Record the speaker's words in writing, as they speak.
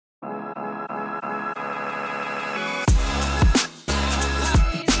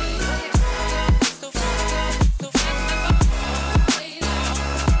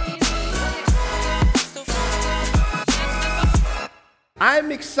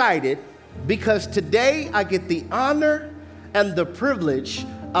I'm excited because today I get the honor and the privilege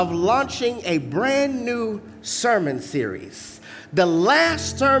of launching a brand new sermon series. The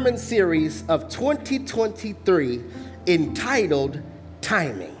last sermon series of 2023 entitled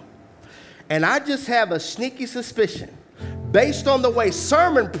Timing. And I just have a sneaky suspicion, based on the way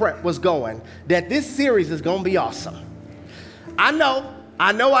sermon prep was going, that this series is going to be awesome. I know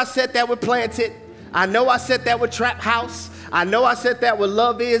I said that with Planted. I know I said that with Trap House. I know I said that with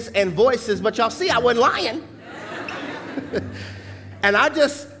Love Is and Voices, but y'all see I wasn't lying. And I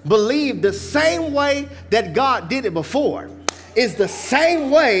just believe the same way that God did it before is the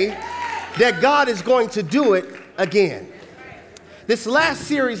same way that God is going to do it again. This last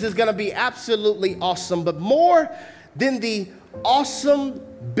series is going to be absolutely awesome, but more than the awesome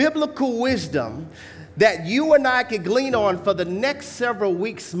biblical wisdom that you and I could glean on for the next several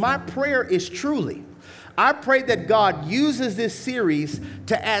weeks, my prayer is truly, I pray that God uses this series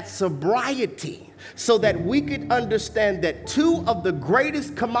to add sobriety so that we could understand that two of the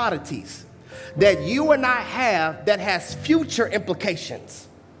greatest commodities that you and I have that has future implications,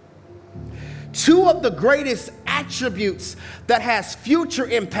 two of the greatest attributes that has future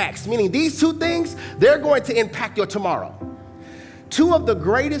impacts, meaning these two things, they're going to impact your tomorrow. Two of the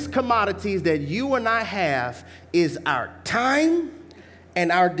greatest commodities that you and I have is our time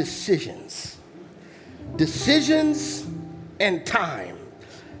and our decisions. Decisions and time.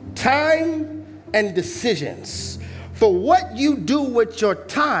 Time and decisions. For what you do with your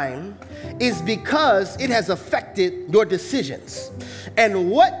time is because it has affected your decisions. And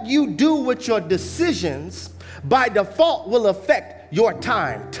what you do with your decisions by default will affect your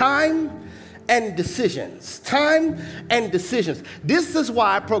time. Time and decisions. Time and decisions. This is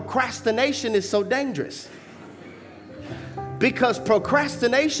why procrastination is so dangerous. Because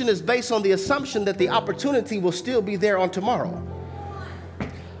procrastination is based on the assumption that the opportunity will still be there on tomorrow.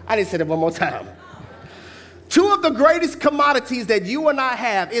 I didn't say that one more time. Two of the greatest commodities that you and I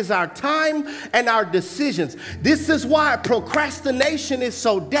have is our time and our decisions. This is why procrastination is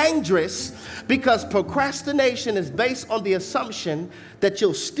so dangerous, because procrastination is based on the assumption that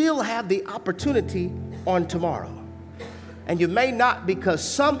you'll still have the opportunity on tomorrow. And you may not, because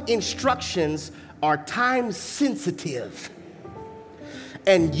some instructions are time sensitive.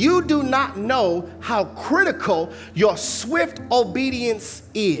 And you do not know how critical your swift obedience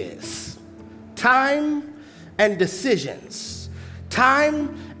is. Time and decisions.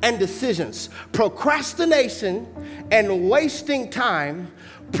 Time and decisions. Procrastination and wasting time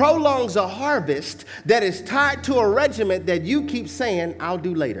prolongs a harvest that is tied to a regiment that you keep saying, I'll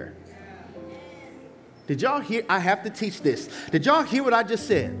do later. Did y'all hear? I have to teach this. Did y'all hear what I just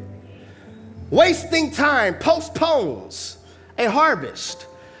said? Wasting time postpones a harvest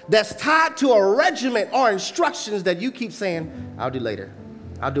that's tied to a regiment or instructions that you keep saying, I'll do later.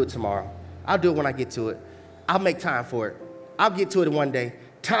 I'll do it tomorrow. I'll do it when I get to it. I'll make time for it. I'll get to it one day.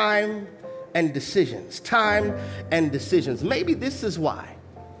 Time and decisions. Time and decisions. Maybe this is why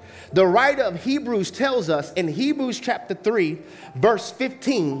the writer of Hebrews tells us in Hebrews chapter 3, verse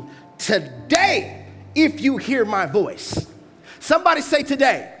 15, today, if you hear my voice. Somebody say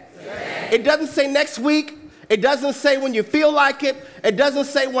today. Today. It doesn't say next week. It doesn't say when you feel like it. It doesn't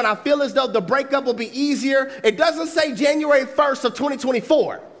say when I feel as though the breakup will be easier. It doesn't say January 1st of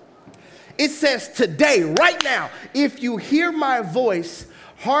 2024. It says today, right now, if you hear my voice,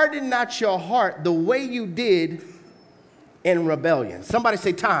 harden not your heart the way you did in rebellion. Somebody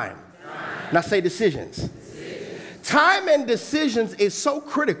say time. Now say decisions. Time and decisions is so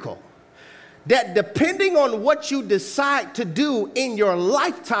critical that depending on what you decide to do in your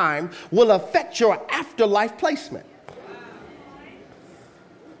lifetime will affect your afterlife placement.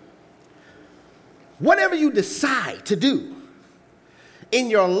 Whatever you decide to do in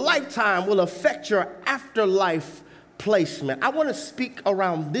your lifetime will affect your afterlife placement. I want to speak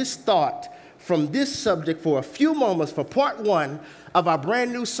around this thought from this subject for a few moments for part one of our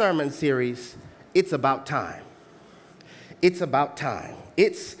brand new sermon series, It's About Time. It's about time.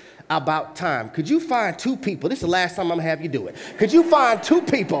 It's about time. Could you find two people? This is the last time I'm going to have you do it. Could you find two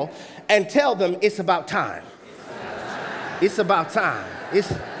people and tell them it's about time? It's about time.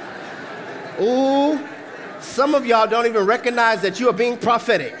 Ooh, some of y'all don't even recognize that you are being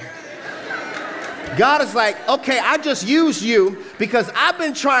prophetic. God is like, okay, I just used you because I've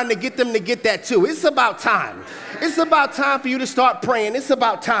been trying to get them to get that too. It's about time. It's about time for you to start praying. It's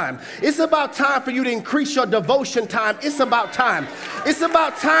about time. It's about time for you to increase your devotion time. It's about time. It's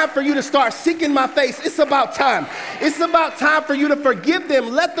about time for you to start seeking my face. It's about time. It's about time for you to forgive them.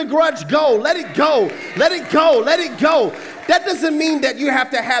 Let the grudge go. Let it go. Let it go. Let it go. That doesn't mean that you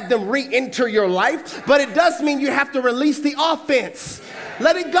have to have them re-enter your life, but it does mean you have to release the offense.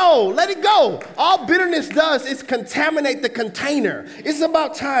 Let it go. Let it go. All bitterness does is contaminate the container. It's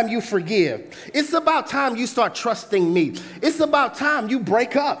about time you forgive. It's about time you start trusting me. It's about time you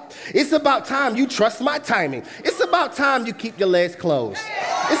break up. It's about time you trust my timing. It's about time you keep your legs closed.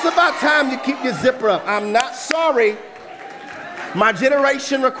 It's about time you keep your zipper up. I'm not sorry. My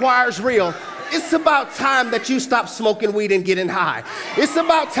generation requires real. It's about time that you stop smoking weed and getting high. It's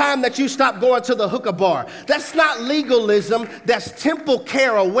about time that you stop going to the hookah bar. That's not legalism. That's temple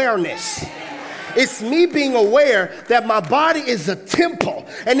care awareness. It's me being aware that my body is a temple,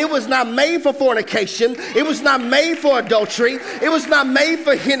 and it was not made for fornication. It was not made for adultery. It was not made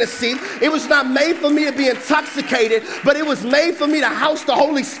for Hennessy. It was not made for me to be intoxicated, but it was made for me to house the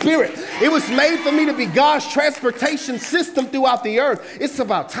Holy Spirit. It was made for me to be God's transportation system throughout the earth. It's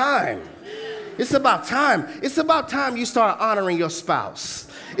about time. It's about time. It's about time you start honoring your spouse.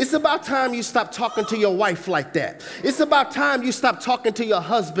 It's about time you stop talking to your wife like that. It's about time you stop talking to your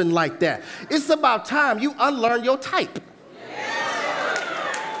husband like that. It's about time you unlearn your type.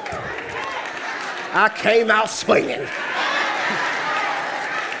 I came out swinging.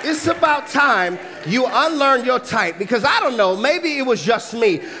 It's about time you unlearn your type, because I don't know, maybe it was just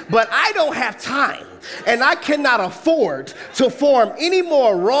me, but I don't have time. And I cannot afford to form any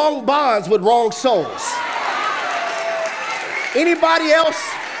more wrong bonds with wrong souls. Anybody else?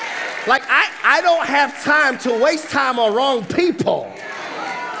 Like, I don't have time to waste time on wrong people.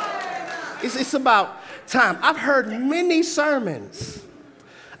 It's about time. I've heard many sermons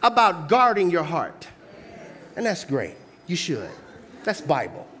about guarding your heart. And that's great. You should. That's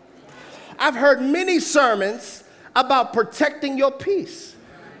Bible. I've heard many sermons about protecting your peace.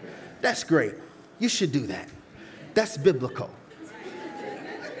 That's great. You should do that. That's biblical.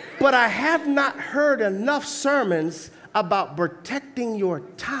 But I have not heard enough sermons about protecting your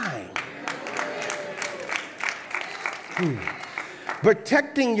time.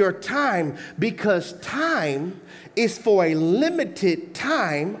 Protecting your time, because time is for a limited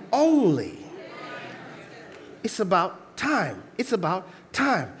time only. It's about time. It's about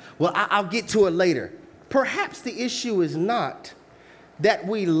time. Well, I'll get to it later. Perhaps the issue is not that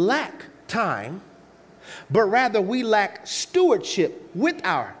we lack time, but rather we lack stewardship with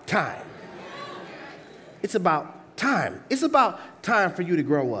our time. It's about time. It's about time for you to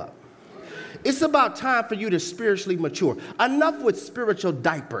grow up. It's about time for you to spiritually mature. Enough with spiritual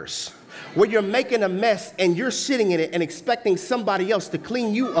diapers, where you're making a mess and you're sitting in it and expecting somebody else to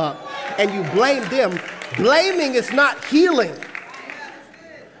clean you up, and you blame them. Blaming is not healing.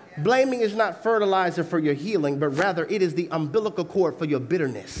 Blaming is not fertilizer for your healing, but rather it is the umbilical cord for your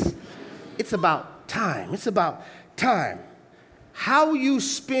bitterness. It's about time. It's about time. How you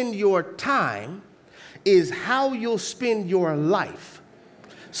spend your time is how you'll spend your life.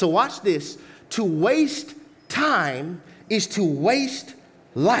 So watch this. To waste time is to waste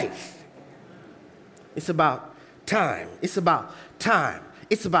life. It's about time. It's about time.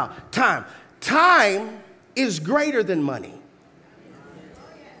 It's about time. Time is greater than money.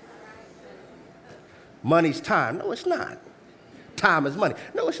 Money's time. No, it's not. Time is money.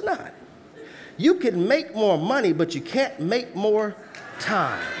 No, it's not. You can make more money, but you can't make more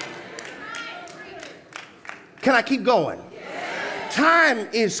time. Can I keep going? Time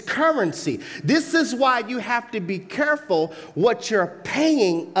is currency. This is why you have to be careful what you're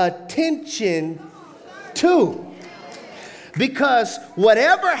paying attention to. Because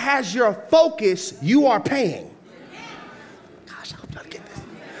whatever has your focus, you are paying. Gosh, I hope y'all get this.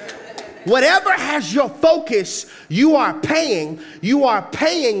 Whatever has your focus, you are paying. You are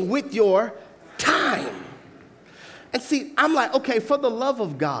paying with your time. And see, I'm like, okay, for the love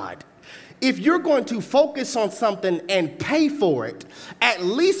of God, if you're going to focus on something and pay for it, at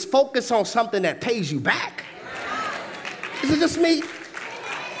least focus on something that pays you back. Is it just me?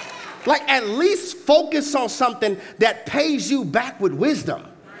 Like, at least focus on something that pays you back with wisdom,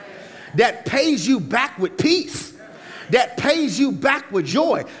 that pays you back with peace, that pays you back with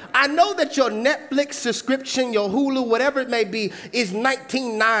joy. I know that your Netflix subscription, your Hulu, whatever it may be, is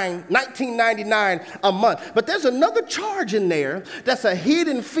 $19.99 a month. But there's another charge in there that's a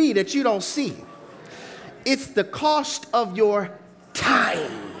hidden fee that you don't see. It's the cost of your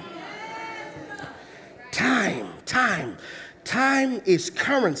time. Time is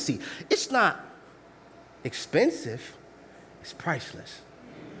currency. It's not expensive. It's priceless.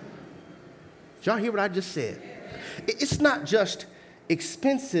 Did y'all hear what I just said? It's not just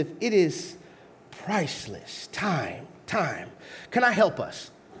expensive, it is priceless. Time. Can I help us?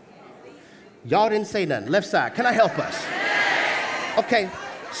 Y'all didn't say nothing. Left side, can I help us? Okay,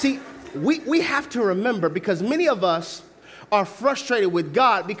 see, we have to remember, because many of us are frustrated with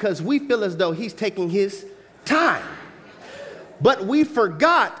God because we feel as though he's taking his time. But we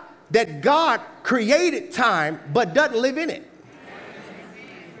forgot that God created time but doesn't live in it.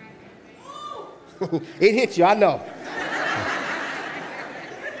 It hit you, I know.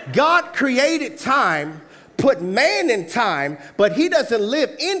 God created time, put man in time, but he doesn't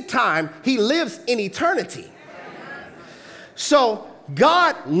live in time, he lives in eternity. So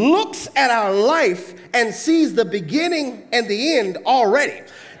God looks at our life and sees the beginning and the end already.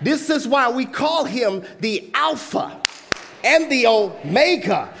 This is why we call him the Alpha and the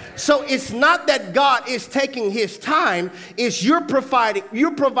Omega. So it's not that God is taking his time, it's you're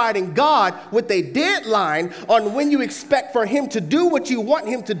providing God with a deadline on when you expect for him to do what you want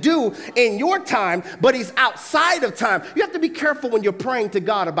him to do in your time, but he's outside of time. You have to be careful when you're praying to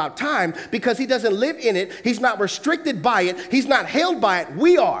God about time, because he doesn't live in it, he's not restricted by it, he's not held by it.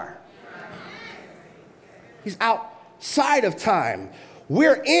 We are. He's outside of time.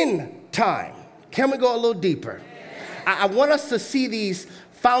 We're in time. Can we go a little deeper? I want us to see these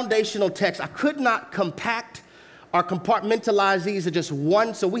foundational texts. I could not compact or compartmentalize these to just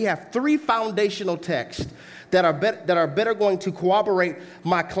one, so we have three foundational texts that are better going to corroborate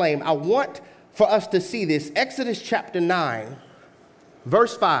my claim. I want for us to see this. Exodus chapter 9,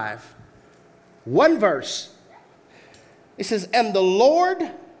 verse 5, one verse. It says, and the Lord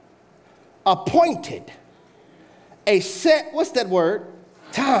appointed a set, what's that word?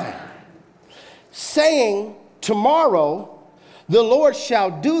 Time, saying, tomorrow the Lord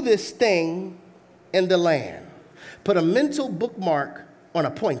shall do this thing in the land. Put a mental bookmark on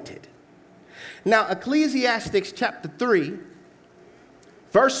appointed. Now, Ecclesiastes chapter 3,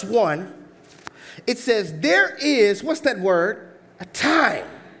 verse 1, it says, there is, what's that word? A time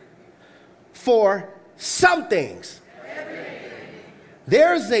for some things.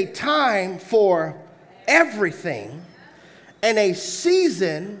 There's a time for everything and a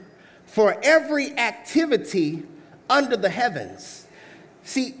season for every activity under the heavens.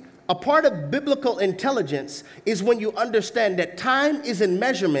 See, a part of biblical intelligence is when you understand that time is in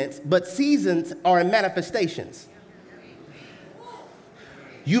measurements, but seasons are in manifestations.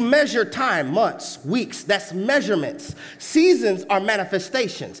 You measure time, months, weeks, that's measurements. Seasons are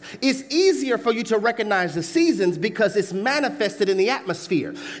manifestations. It's easier for you to recognize the seasons because it's manifested in the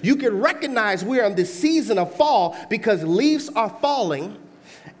atmosphere. You can recognize we're in this season of fall because leaves are falling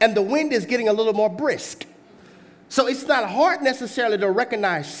and the wind is getting a little more brisk. So it's not hard necessarily to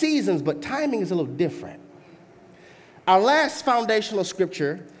recognize seasons, but timing is a little different. Our last foundational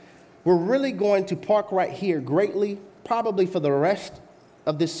scripture, we're really going to park right here greatly, probably for the rest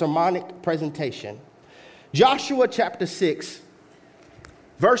of this sermonic presentation. Joshua chapter 6,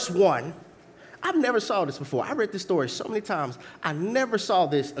 verse 1. I've never saw this before. I read this story so many times. I never saw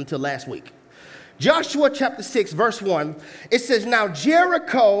this until last week. Joshua chapter 6, verse 1, it says, now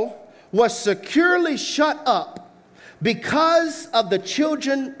Jericho was securely shut up because of the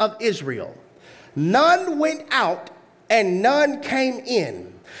children of Israel. None went out and none came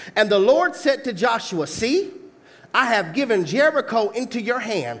in. And the Lord said to Joshua, see, I have given Jericho into your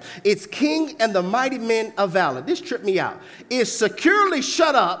hand, its king and the mighty men of valor. This tripped me out. It's securely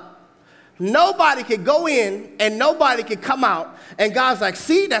shut up. Nobody could go in and nobody could come out. And God's like,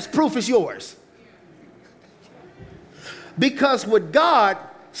 see, that's proof it's yours. Because with God,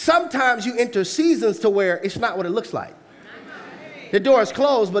 sometimes you enter seasons to where it's not what it looks like. The door is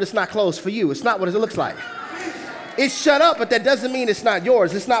closed, but it's not closed for you. It's not what it looks like. It's shut up, but that doesn't mean it's not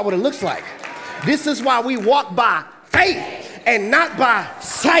yours. It's not what it looks like. This is why we walk by faith and not by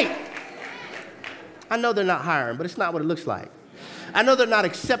sight. I know they're not hiring, but it's not what it looks like. I know they're not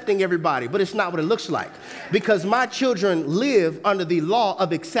accepting everybody, but it's not what it looks like. Because my children live under the law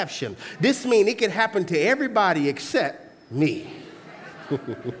of exception. This means it can happen to everybody except me.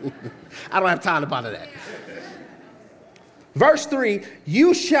 I don't have time to bother that. Verse 3,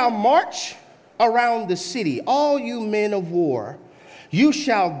 you shall march around the city, all you men of war. You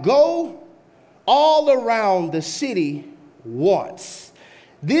shall go all around the city once.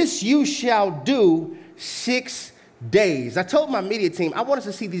 This you shall do 6 days. I told my media team, I want us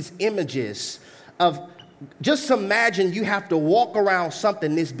to see these images of, just imagine you have to walk around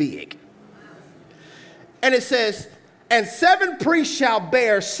something this big. And it says, and 7 priests shall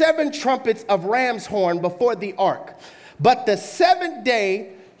bear 7 trumpets of ram's horn before the ark. But the 7th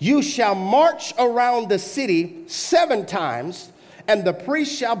day you shall march around the city 7 times, and the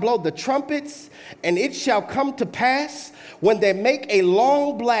priests shall blow the trumpets, and it shall come to pass when they make a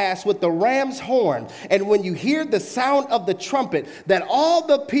long blast with the ram's horn, and when you hear the sound of the trumpet, that all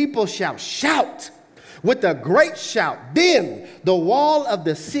the people shall shout with a great shout. Then the wall of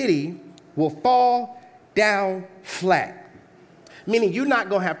the city will fall down flat. Meaning you're not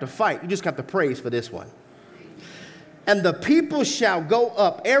going to have to fight. You just got to praise for this one. and the people shall go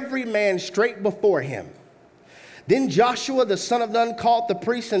up, every man straight before him. Then Joshua the son of Nun called the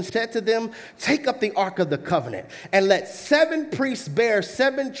priests and said to them, take up the ark of the covenant, and let 7 priests bear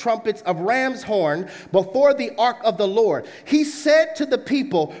 7 trumpets of ram's horn before the ark of the Lord. He said to the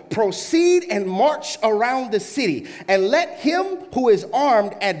people, proceed and march around the city, and let him who is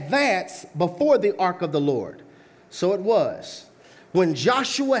armed advance before the ark of the Lord. So it was, when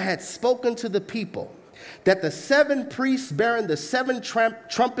Joshua had spoken to the people, that the 7 priests bearing the 7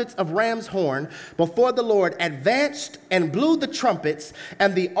 trumpets of ram's horn before the Lord advanced and blew the trumpets,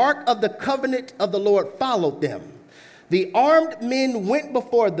 and the ark of the covenant of the Lord followed them. The armed men went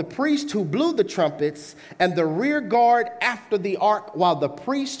before the priest who blew the trumpets, and the rear guard after the ark, while the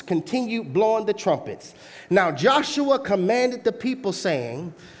priest continued blowing the trumpets. Now Joshua commanded the people,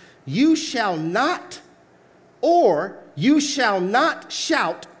 saying, you shall not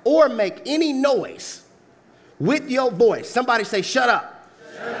shout or make any noise with your voice. Somebody say, shut up.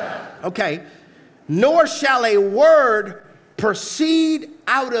 Shut up. Okay. Nor shall a word proceed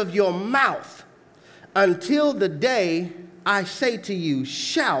out of your mouth until the day I say to you,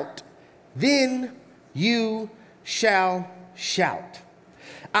 shout, then you shall shout.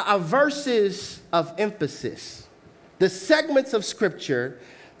 Our verses of emphasis, the segments of scripture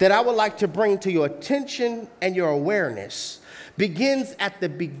that I would like to bring to your attention and your awareness, begins at the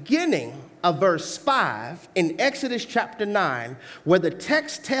beginning of verse 5 in Exodus chapter 9, where the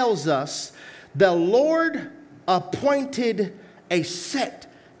text tells us the Lord appointed a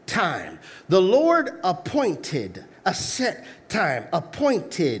set time. The Lord appointed a set time.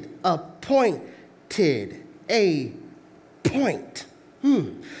 Appointed, a point.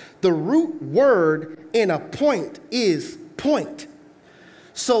 The root word in appoint is point.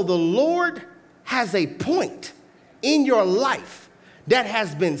 So the Lord has a point in your life that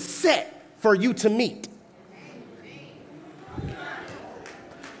has been set for you to meet.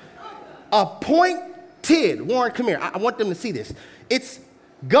 Appointed. Warren, come here. I want them to see this. It's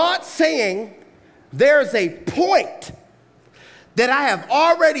God saying there's a point that I have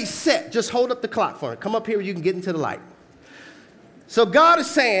already set. Just hold up the clock for it. Come up here, you can get into the light. So God is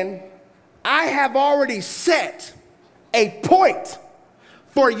saying, I have already set a point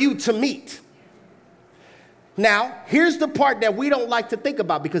for you to meet. Now, here's the part that we don't like to think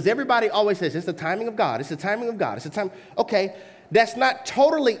about, because everybody always says, it's the timing of God, it's the timing of God, it's the time. Okay, that's not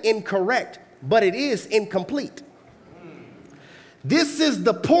totally incorrect, but it is incomplete. This is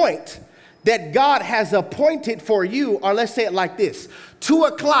the point that God has appointed for you, or let's say it like this. 2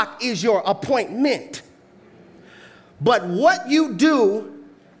 o'clock is your appointment. But what you do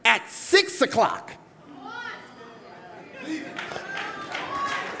at 6 o'clock.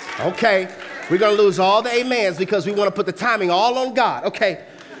 Okay. We're going to lose all the amens because we want to put the timing all on God. Okay,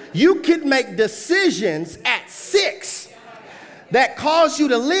 you could make decisions at 6 that cause you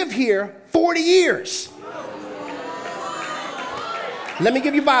to live here 40 years. Let me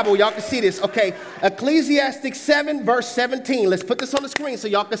give you Bible. Y'all can see this. Okay, Ecclesiastes 7, verse 17. Let's put this on the screen so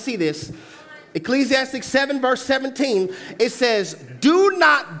y'all can see this. Ecclesiastes 7, verse 17. It says, do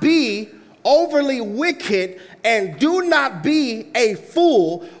not be overly wicked, and do not be a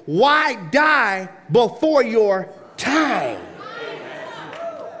fool. Why die before your time?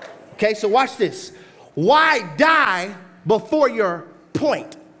 Okay, so watch this. Why die before your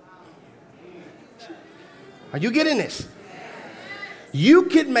point? Are you getting this? You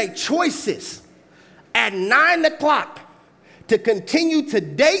can make choices at 9 o'clock to continue to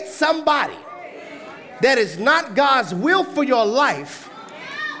date somebody that is not God's will for your life.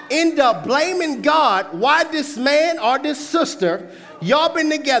 End up blaming God why this man or this sister, y'all been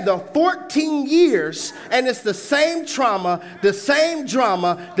together 14 years and it's the same trauma, the same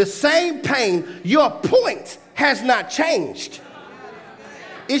drama, the same pain. Your point has not changed.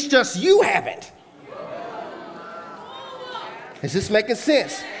 It's just you haven't. Is this making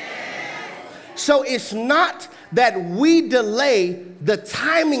sense? So it's not that we delay the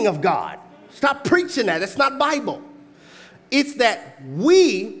timing of God. Stop preaching that. It's not Bible. It's that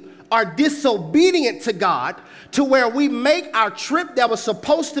we are disobedient to God to where we make our trip that was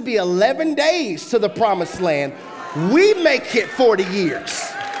supposed to be 11 days to the promised land, we make it 40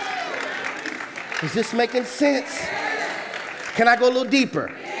 years. Is this making sense? Can I go a little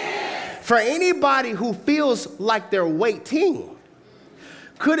deeper? For anybody who feels like they're waiting,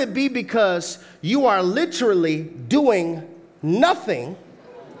 could it be because you are literally doing nothing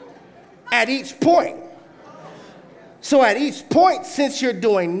at each point? So at each point, since you're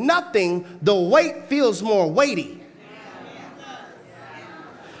doing nothing, the weight feels more weighty.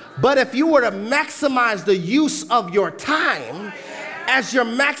 But if you were to maximize the use of your time as you're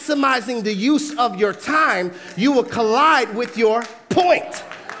maximizing the use of your time, you will collide with your point.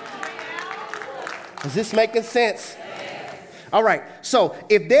 Is this making sense? All right, so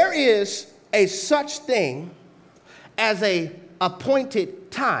if there is a such thing as a appointed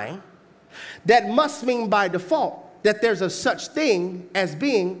time, that must mean by default that there's a such thing as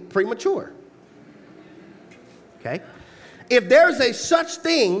being premature. Okay? If there's a such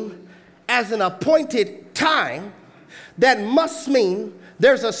thing as an appointed time, that must mean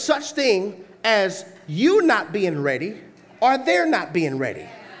there's a such thing as you not being ready or they're not being ready.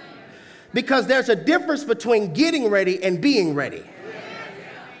 Because there's a difference between getting ready and being ready.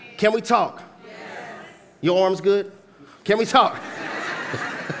 Can we talk? Your arms good? Can we talk?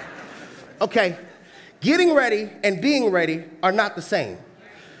 Okay. Getting ready and being ready are not the same.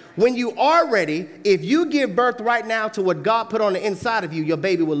 When you are ready, if you give birth right now to what God put on the inside of you, your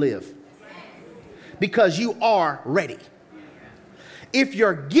baby will live. Because you are ready. If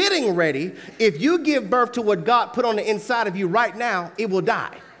you're getting ready, if you give birth to what God put on the inside of you right now, it will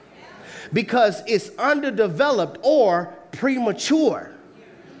die. Because it's underdeveloped or premature.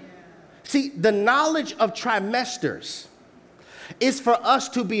 See, the knowledge of trimesters is for us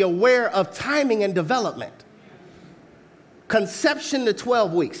to be aware of timing and development. Conception to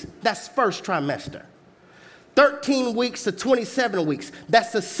 12 weeks, that's first trimester. 13 weeks to 27 weeks,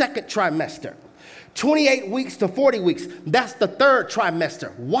 that's the second trimester. 28 weeks to 40 weeks, that's the third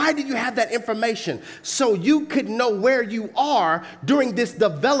trimester. Why do you have that information? So you could know where you are during this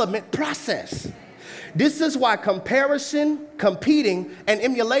development process. This is why comparison, competing, and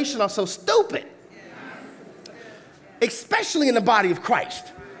emulation are so stupid. Especially in the body of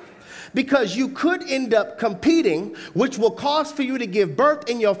Christ. Because you could end up competing, which will cause for you to give birth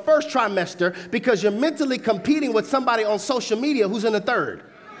in your first trimester because you're mentally competing with somebody on social media who's in the third.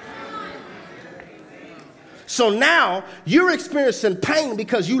 So now you're experiencing pain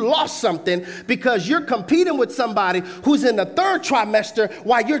because you lost something because you're competing with somebody who's in the third trimester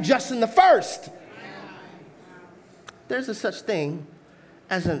while you're just in the first. There's a such thing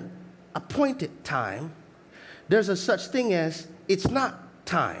as an appointed time. There's a such thing as it's not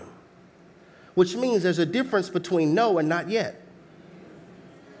time, which means there's a difference between no and not yet.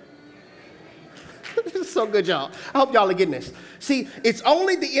 This is so good, y'all. I hope y'all are getting this. See, it's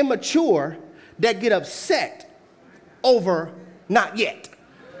only the immature that get upset over not yet.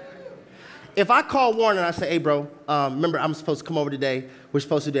 If I call Warren and I say, hey, bro, remember I'm supposed to come over today. We're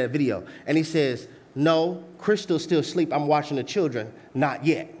supposed to do that video. And he says, no, Crystal's still asleep. I'm watching the children. Not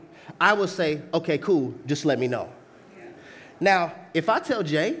yet. I will say, okay, cool. Just let me know. Now, if I tell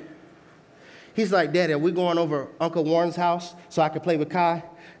Jay, he's like, Daddy, are we going over Uncle Warren's house so I can play with Kai?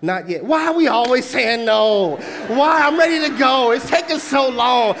 Not yet. Why are we always saying no? Why? I'm ready to go. It's taking so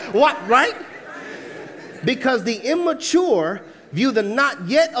long. What, right? Because the immature view the not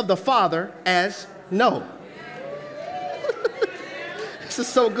yet of the Father as no. This is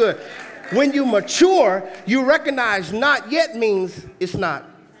so good. When you mature, you recognize not yet means it's not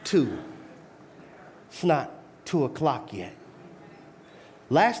 2. It's not 2 o'clock yet.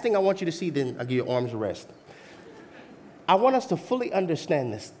 Last thing I want you to see, then I'll give you arms rest. I want us to fully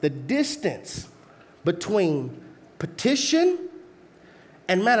understand this. The distance between petition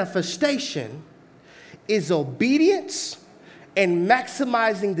and manifestation is obedience and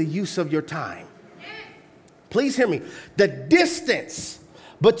maximizing the use of your time. Please hear me. The distance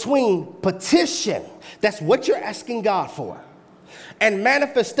between petition, that's what you're asking God for, and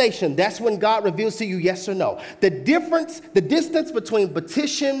manifestation, that's when God reveals to you yes or no. The distance between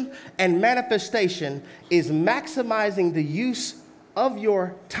petition and manifestation is maximizing the use of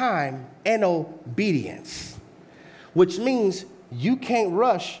your time and obedience, which means you can't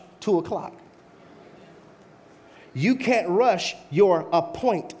rush 2 o'clock. You can't rush your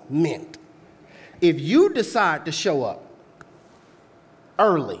appointment. If you decide to show up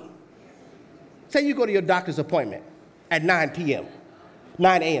early, say you go to your doctor's appointment at 9 a.m.,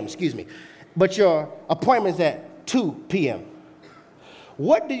 but your appointment's at 2 p.m.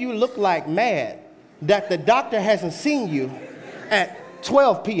 What do you look like mad that the doctor hasn't seen you at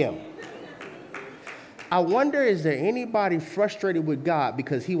 12 p.m.? I wonder, is there anybody frustrated with God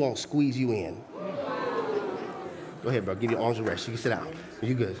because he won't squeeze you in? Go ahead, bro. Give your arms a rest. You can sit down.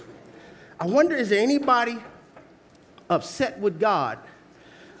 You're good. I wonder, is there anybody upset with God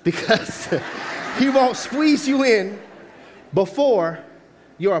because he won't squeeze you in before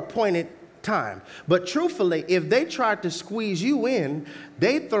your appointed time? But truthfully, if they tried to squeeze you in,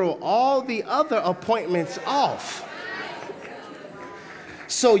 they throw all the other appointments off.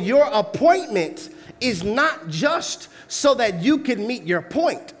 So your appointment is not just so that you can meet your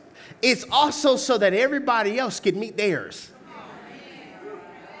point. It's also so that everybody else can meet theirs.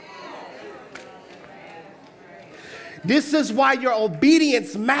 This is why your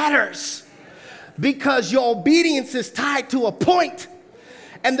obedience matters, because your obedience is tied to a point.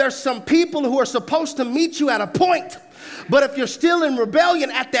 And there's some people who are supposed to meet you at a point. But if you're still in rebellion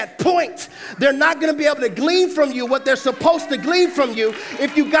at that point, they're not going to be able to glean from you what they're supposed to glean from you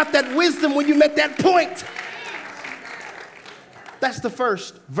if you got that wisdom when you met that point. That's the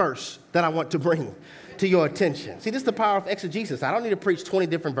first verse that I want to bring to your attention. See, this is the power of exegesis. I don't need to preach 20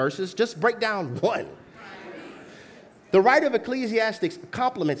 different verses. Just break down one. The writer of Ecclesiastes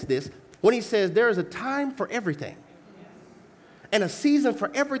complements this when he says there is a time for everything and a season for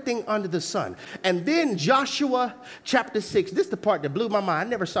everything under the sun. And then Joshua chapter 6, this is the part that blew my mind. I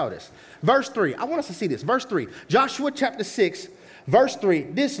never saw this. Verse 3, I want us to see this. Verse 3, Joshua chapter 6, verse 3,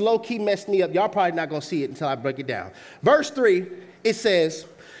 this low-key messed me up. Y'all probably not going to see it until I break it down. Verse 3, it says,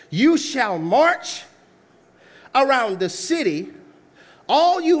 you shall march around the city,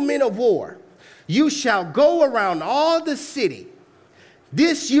 all you men of war. You shall go around all the city.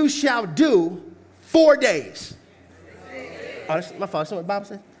 This you shall do 4 days. Oh, that's my fault. That's what the Bible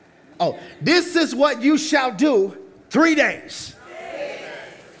says? Oh, this is what you shall do 3 days.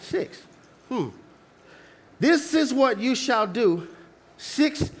 6. This is what you shall do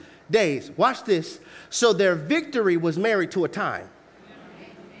 6 days. Watch this. So their victory was married to a time.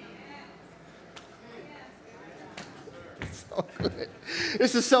 So good.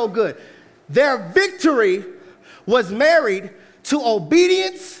 This is so good. Their victory was married to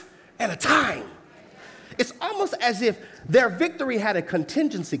obedience and a time. It's almost as if their victory had a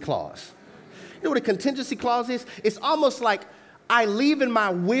contingency clause. You know what a contingency clause is? It's almost like I leave in my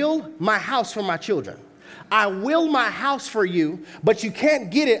will my house for my children. I will my house for you, but you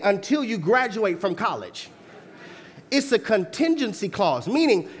can't get it until you graduate from college. It's a contingency clause,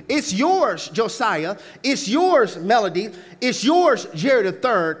 meaning it's yours, Josiah. It's yours, Melody. It's yours, Jerry the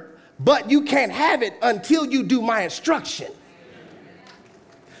Third. But you can't have it until you do my instruction.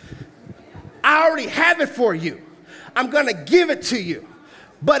 I already have it for you. I'm going to give it to you.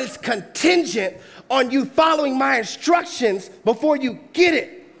 But it's contingent on you following my instructions before you get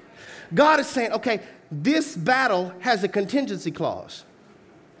it. God is saying, okay, this battle has a contingency clause.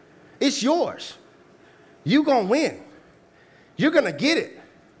 It's yours. You're going to win. You're going to get it.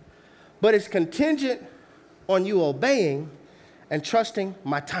 But it's contingent on you obeying and trusting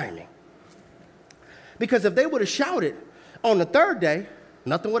my timing. Because if they would have shouted on the third day,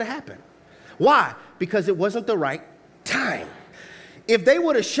 nothing would have happened. Why? Because it wasn't the right time. If they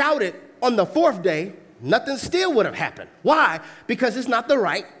would have shouted on the fourth day, nothing still would have happened. Why? Because it's not the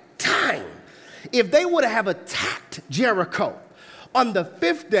right time. If they would have attacked Jericho on the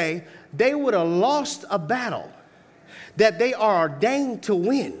fifth day, they would have lost a battle that they are ordained to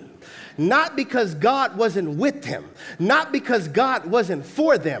win. Not because God wasn't with them, not because God wasn't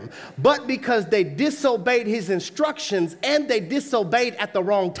for them, but because they disobeyed his instructions and they disobeyed at the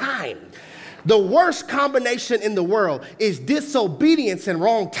wrong time. The worst combination in the world is disobedience and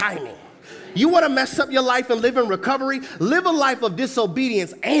wrong timing. You want to mess up your life and live in recovery? Live a life of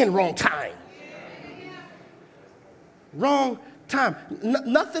disobedience and wrong time. Wrong time.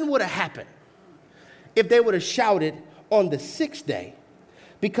 Nothing would have happened if they would have shouted on the sixth day,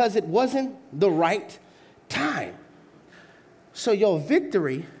 because it wasn't the right time. So your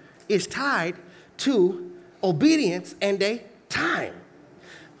victory is tied to obedience and a time.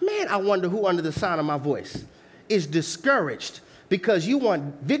 Man, I wonder who under the sound of my voice is discouraged because you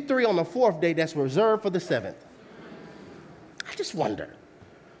want victory on the fourth day that's reserved for the seventh. I just wonder.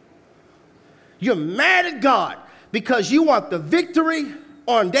 You're mad at God because you want the victory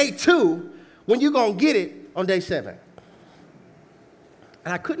on day 2 when you're going to get it on day 7.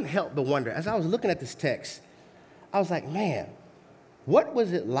 And I couldn't help but wonder, as I was looking at this text, I was like, man, what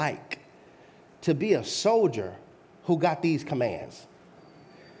was it like to be a soldier who got these commands?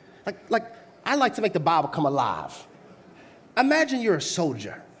 Like I like to make the Bible come alive. Imagine you're a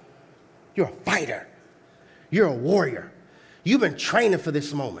soldier. You're a fighter. You're a warrior. You've been training for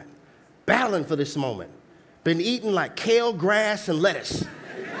this moment, battling for this moment, been eating like kale, grass, and lettuce,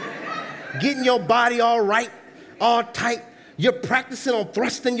 getting your body all right, all tight. You're practicing on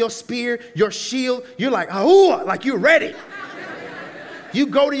thrusting your spear, your shield. You're like, oh, like you're ready. You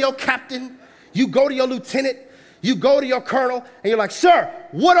go to your captain. You go to your lieutenant. You go to your colonel. And you're like, sir,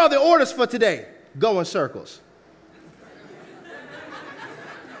 what are the orders for today? Go in circles.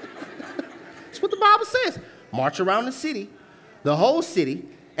 That's what the Bible says. March around the city, the whole city,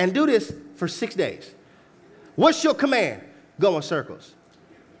 and do this for 6 days. What's your command? Go in circles.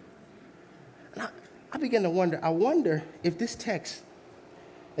 I began to wonder, I wonder if this text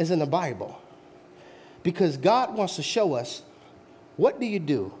is in the Bible. Because God wants to show us, what do you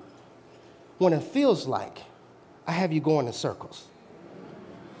do when it feels like I have you going in circles.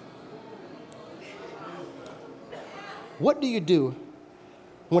 What do you do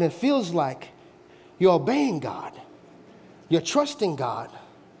when it feels like you're obeying God, you're trusting God,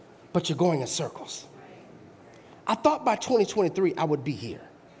 but you're going in circles? I thought by 2023 I would be here.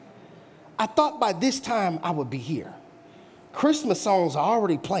 I thought by this time I would be here. Christmas songs are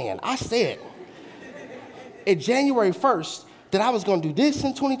already playing. I said in January 1st that I was going to do this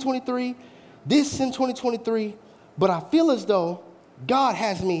in 2023, this in 2023, but I feel as though God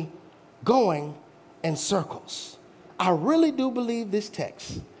has me going in circles. I really do believe this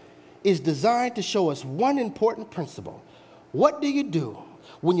text is designed to show us one important principle. What do you do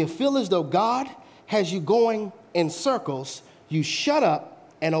when you feel as though God has you going in circles? You shut up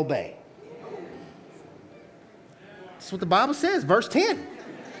and obey. That's what the Bible says, verse 10.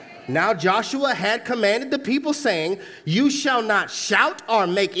 Now Joshua had commanded the people, saying, you shall not shout or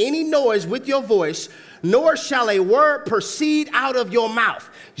make any noise with your voice, nor shall a word proceed out of your mouth.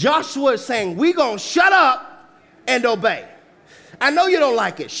 Joshua is saying, we're going to shut up and obey. I know you don't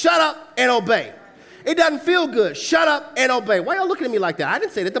like it. Shut up and obey. It doesn't feel good. Shut up and obey. Why y'all looking at me like that? I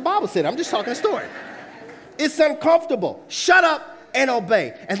didn't say that. The Bible said it. I'm just talking a story. It's uncomfortable. Shut up and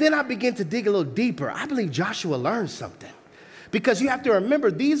obey. And then I begin to dig a little deeper. I believe Joshua learned something. Because you have to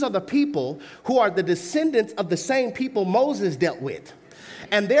remember, these are the people who are the descendants of the same people Moses dealt with.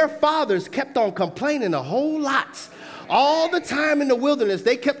 And their fathers kept on complaining a whole lot. All the time in the wilderness,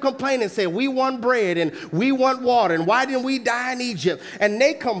 they kept complaining, saying, we want bread and we want water, and why didn't we die in Egypt? And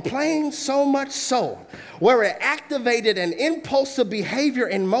they complained so much so, where it activated an impulsive behavior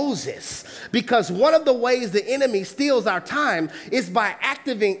in Moses. Because one of the ways the enemy steals our time is by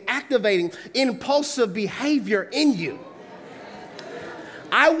activating impulsive behavior in you.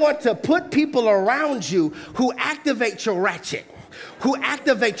 I want to put people around you who activate your ratchet, who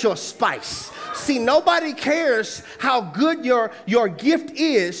activate your spice. See, nobody cares how good your gift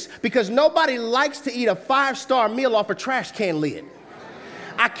is, because nobody likes to eat a 5-star meal off a trash can lid.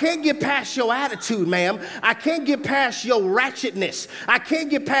 I can't get past your attitude, ma'am. I can't get past your ratchetness. I can't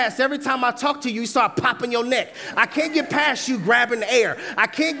get past every time I talk to you, you start popping your neck. I can't get past you grabbing the air. I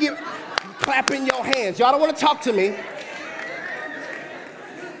can't get clapping your hands. Y'all don't want to talk to me.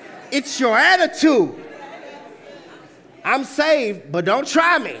 It's your attitude. I'm saved, but don't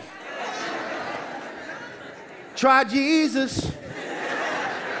try me. Try Jesus.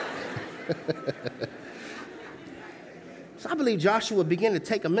 So I believe Joshua began to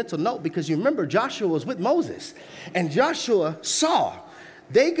take a mental note, because you remember Joshua was with Moses, and Joshua saw.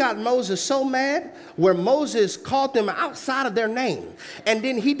 They got Moses so mad where Moses called them outside of their name. And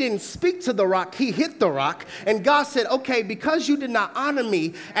then he didn't speak to the rock, he hit the rock. And God said, okay, because you did not honor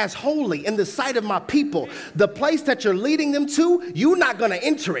me as holy in the sight of my people, the place that you're leading them to, you're not going to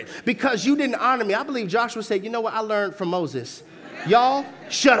enter it because you didn't honor me. I believe Joshua said, you know what I learned from Moses? Y'all,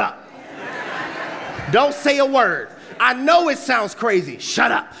 shut up. Don't say a word. I know it sounds crazy.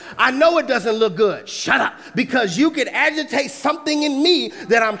 Shut up. I know it doesn't look good. Shut up. Because you could agitate something in me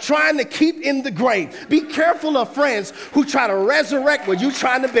that I'm trying to keep in the grave. Be careful of friends who try to resurrect what you're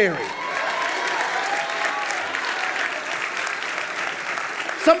trying to bury.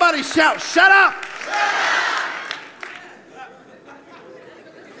 Somebody shout, shut up.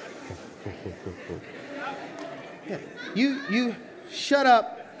 You shut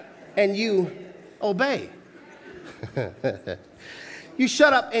up and you obey. You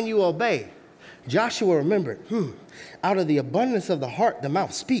shut up and you obey. Joshua remembered, out of the abundance of the heart, the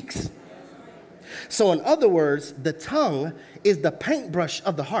mouth speaks. So in other words, the tongue is the paintbrush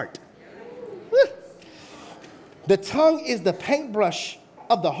of the heart. The tongue is the paintbrush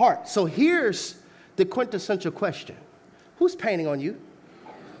of the heart. So here's the quintessential question. Who's painting on you?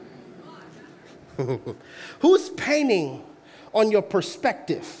 Who's painting on your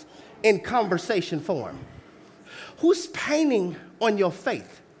perspective in conversation form? Who's painting on your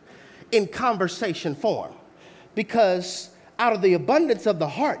faith in conversation form? Because out of the abundance of the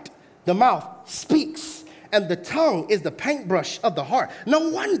heart, the mouth speaks, and the tongue is the paintbrush of the heart. No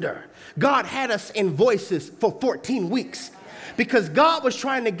wonder God had us in voices for 14 weeks, because God was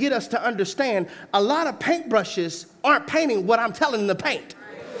trying to get us to understand a lot of paintbrushes aren't painting what I'm telling them to paint.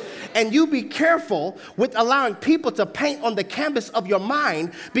 And you be careful with allowing people to paint on the canvas of your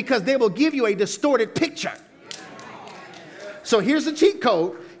mind, because they will give you a distorted picture. So here's the cheat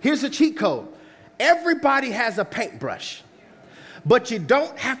code. Here's the cheat code. Everybody has a paintbrush, but you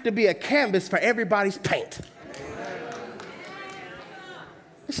don't have to be a canvas for everybody's paint.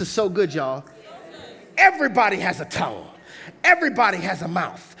 This is so good, y'all. Everybody has a tongue. Everybody has a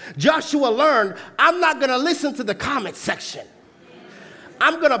mouth. Joshua learned, I'm not going to listen to the comment section.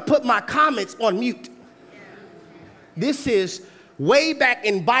 I'm going to put my comments on mute. This is way back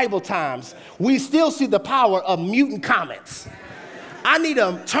in Bible times. We still see the power of mutant comments. I need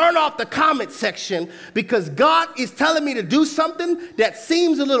to turn off the comment section because God is telling me to do something that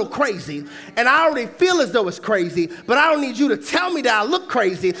seems a little crazy, and I already feel as though it's crazy, but I don't need you to tell me that I look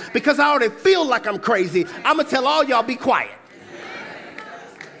crazy because I already feel like I'm crazy. I'm going to tell all y'all, be quiet.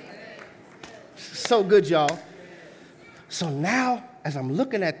 So good, y'all. So now, as I'm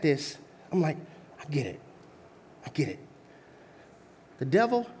looking at this, I'm like, I get it. I get it. The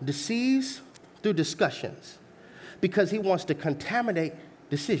devil deceives through discussions because he wants to contaminate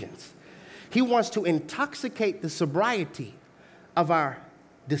decisions. He wants to intoxicate the sobriety of our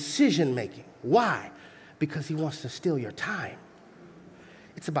decision making. Why? Because he wants to steal your time.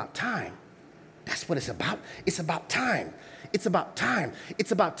 It's about time. That's what it's about. It's about time. It's about time.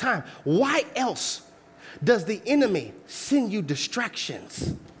 It's about time. Why else does the enemy send you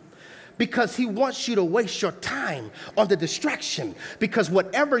distractions? Because he wants you to waste your time on the distraction. Because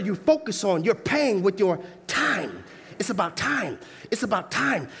whatever you focus on, you're paying with your time. It's about time. It's about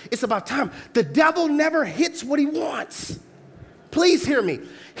time. It's about time. The devil never hits what he wants. Please hear me.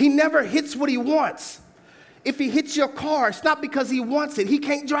 He never hits what he wants. If he hits your car, it's not because he wants it. He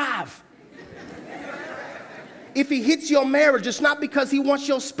can't drive. If he hits your marriage, it's not because he wants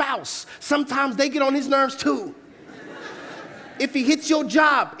your spouse. Sometimes they get on his nerves too. If he hits your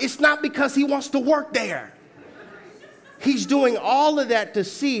job, it's not because he wants to work there. He's doing all of that to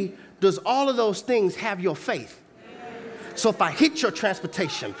see, does all of those things have your faith? So if I hit your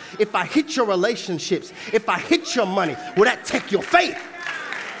transportation, if I hit your relationships, if I hit your money, will that take your faith?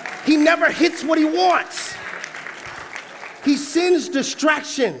 He never hits what he wants. He sends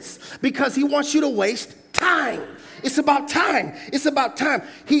distractions because he wants you to waste time. It's about time. It's about time.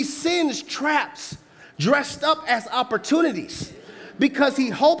 He sends traps dressed up as opportunities because he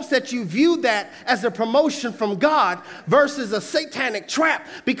hopes that you view that as a promotion from God versus a satanic trap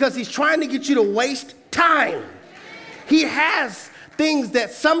because he's trying to get you to waste time. He has things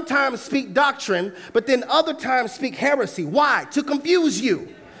that sometimes speak doctrine, but then other times speak heresy. Why? To confuse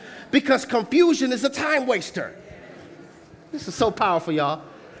you. Because confusion is a time waster. This is so powerful, y'all.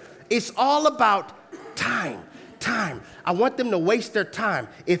 It's all about time. Time. I want them to waste their time.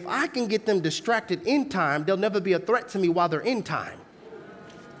 If I can get them distracted in time, they'll never be a threat to me while they're in time.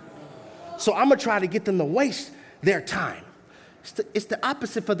 So I'm going to try to get them to waste their time. It's the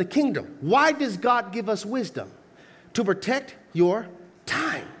opposite for the kingdom. Why does God give us wisdom? To protect your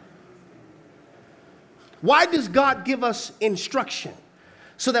time. Why does God give us instruction?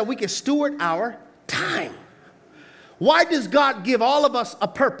 So that we can steward our time. Why does God give all of us a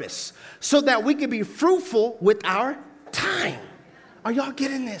purpose? So that we can be fruitful with our time. Are y'all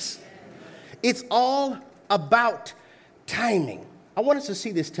getting this? It's all about timing. I want us to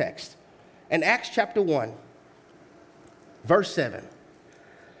see this text in Acts chapter 1, verse 7.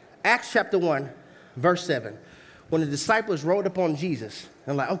 Acts chapter 1, verse 7. When the disciples rode upon Jesus,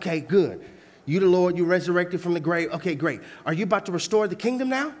 and like, okay, good. You the Lord, you resurrected from the grave. Okay, great. Are you about to restore the kingdom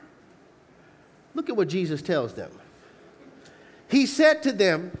now? Look at what Jesus tells them. He said to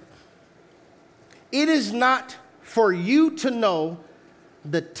them, it is not for you to know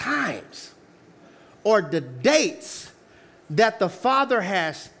the times or the dates that the Father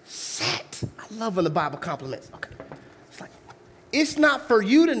has set. I love when the Bible compliments. Okay. It's not for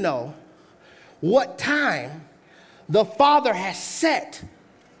you to know what time the Father has set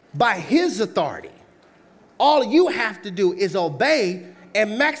by his authority. All you have to do is obey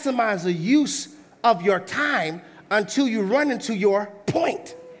and maximize the use of your time until you run into your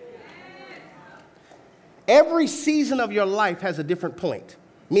point. Every season of your life has a different point,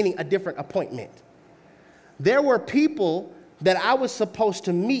 meaning a different appointment. There were people that I was supposed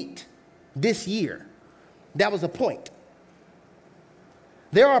to meet this year. That was a point.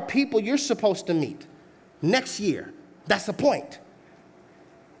 There are people you're supposed to meet next year. That's a point.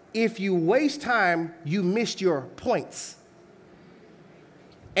 If you waste time, you missed your points.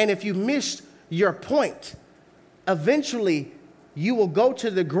 And if you missed your point, eventually you will go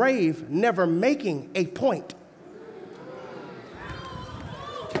to the grave never making a point.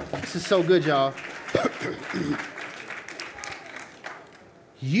 This is so good, y'all.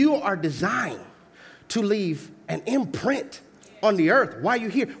 You are designed to leave an imprint on the earth. Why are you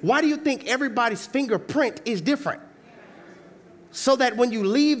here? Why do you think everybody's fingerprint is different? So that when you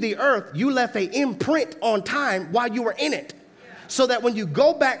leave the earth, you left an imprint on time while you were in it. So that when you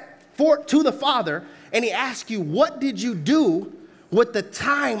go back to the Father and he asks you, what did you do with the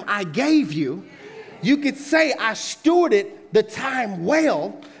time I gave you? You could say, I stewarded the time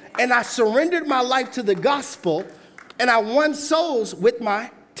well, and I surrendered my life to the gospel, and I won souls with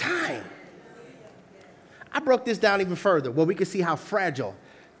my time. I broke this down even further where we can see how fragile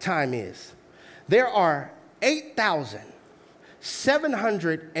time is. There are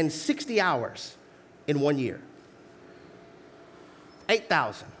 8,760 hours in 1 year.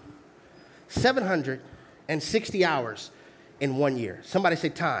 8,760 hours in 1 year. Somebody say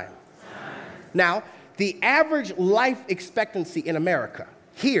time. Now, the average life expectancy in America,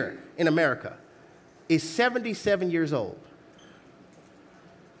 here in America, is 77 years old.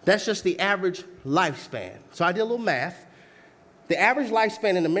 That's just the average lifespan. So I did a little math. The average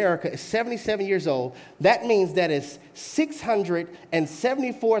lifespan in America is 77 years old. That means that is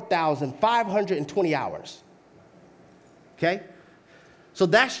 674,520 hours. Okay? So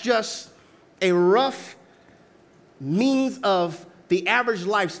that's just a rough means of the average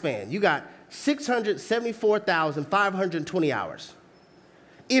lifespan. You got 674,520 hours.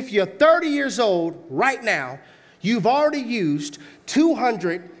 If you're 30 years old right now, you've already used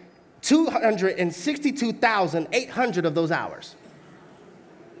 262,800 of those hours.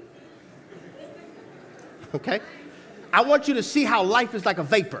 Okay? I want you to see how life is like a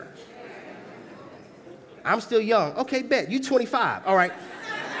vapor. I'm still young. Okay, bet. You 25. All right.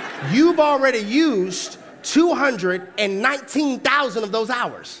 You've already used 219,000 of those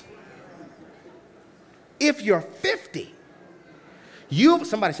hours. If you're 50,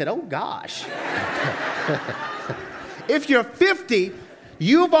 somebody said, oh gosh. If you're 50,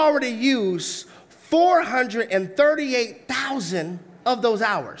 you've already used 438,000 of those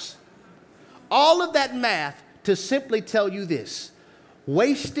hours. All of that math to simply tell you this: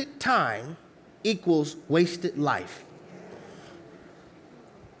 wasted time equals wasted life.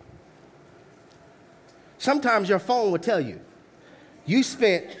 Sometimes your phone will tell you, you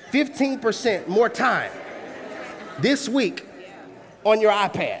spent 15% more time this week on your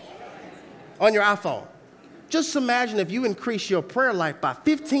iPad, on your iPhone. Just imagine if you increase your prayer life by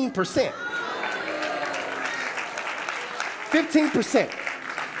 15%. 15%.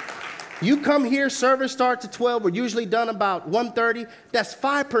 You come here, service starts at 12, we're usually done about 1:30. That's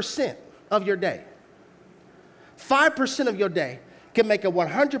 5% of your day. 5% of your day can make a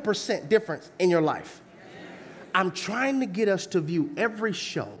 100% difference in your life. I'm trying to get us to view every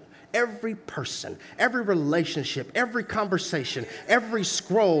show, every person, every relationship, every conversation, every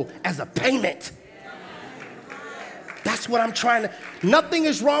scroll as a payment. That's what I'm trying to. Nothing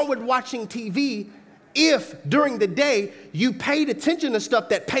is wrong with watching TV if during the day you paid attention to stuff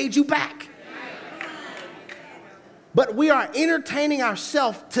that paid you back. But we are entertaining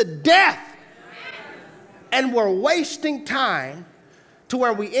ourselves to death, and we're wasting time to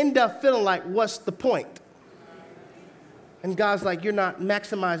where we end up feeling like, what's the point? And God's like, you're not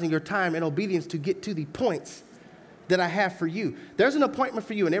maximizing your time and obedience to get to the points that I have for you. There's an appointment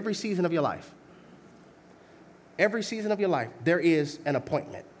for you in every season of your life. Every season of your life, there is an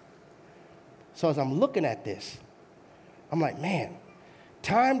appointment. So as I'm looking at this, I'm like, man,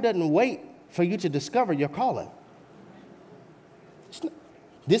 time doesn't wait for you to discover your calling.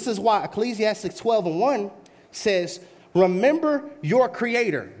 This is why Ecclesiastes 12:1 says, remember your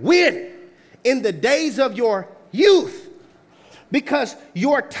Creator. When? In the days of your youth. Because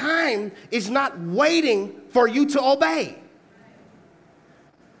your time is not waiting for you to obey.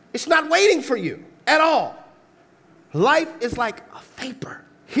 It's not waiting for you at all. Life is like a vapor.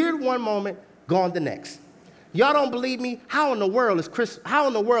 Here one moment, gone the next. Y'all don't believe me? How in the world is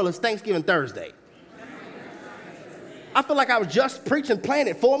Thanksgiving Thursday? I feel like I was just preaching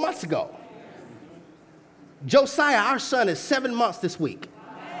Planet 4 months ago. Josiah, our son, is 7 months this week.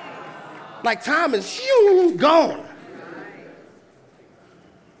 Like time is gone.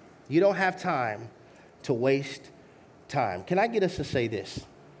 You don't have time to waste time. Can I get us to say this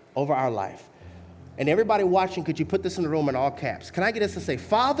over our life? And everybody watching, could you put this in the room in all caps? Can I get us to say,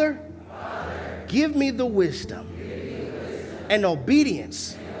 Father, give me the wisdom and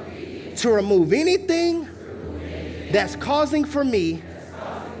obedience to remove anything that's causing for me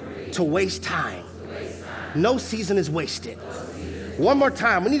to waste time. No season is wasted. One more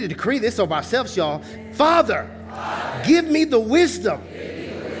time. We need to decree this over ourselves, y'all. Father, give me the wisdom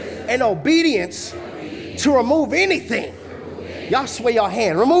and obedience to remove anything. Y'all sway your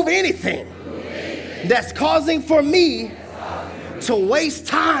hand. Remove anything that's causing for me to waste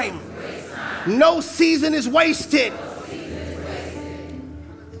time. No season is wasted.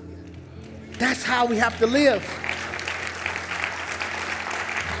 That's how we have to live.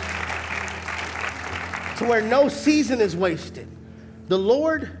 To where no season is wasted. The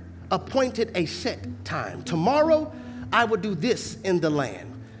Lord appointed a set time. Tomorrow, I will do this in the land.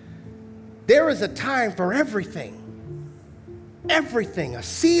 There is a time for everything. Everything. A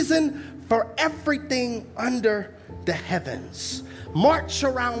season for everything under the heavens. March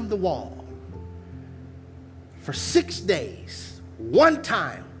around the wall. for 6 days, one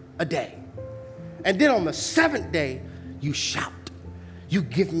time a day. And then on the seventh day, you shout. You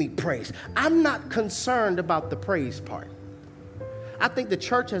give me praise. I'm not concerned about the praise part. I think the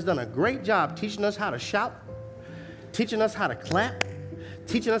church has done a great job teaching us how to shout, teaching us how to clap,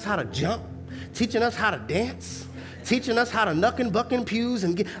 teaching us how to jump, teaching us how to dance, teaching us how to knuck and buck in pews.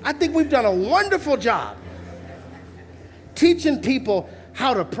 I think we've done a wonderful job teaching people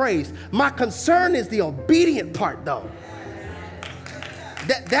how to praise. My concern is the obedient part, though.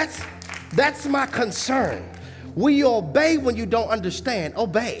 That's my concern. Will you obey when you don't understand?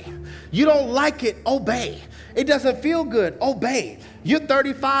 Obey. You don't like it? Obey. It doesn't feel good? Obey. You're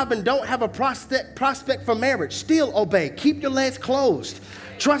 35 and don't have a prospect for marriage? Still obey. Keep your legs closed.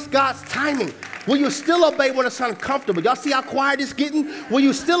 Trust God's timing. Will you still obey when it's uncomfortable? Y'all see how quiet it's getting? Will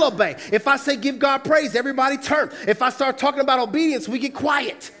you still obey? If I say give God praise, everybody turn. If I start talking about obedience, we get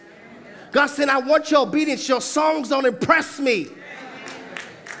quiet. God said, I want your obedience. Your songs don't impress me.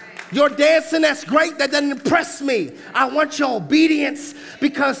 Your dancing, that's great. That doesn't impress me. I want your obedience,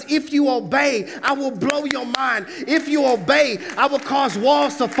 because if you obey, I will blow your mind. If you obey, I will cause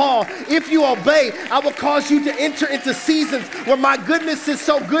walls to fall. If you obey, I will cause you to enter into seasons where my goodness is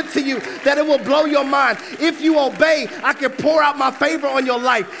so good to you that it will blow your mind. If you obey, I can pour out my favor on your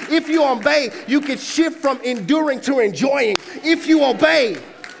life. If you obey, you can shift from enduring to enjoying. If you obey,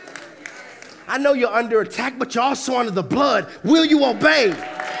 I know you're under attack, but you're also under the blood. Will you obey?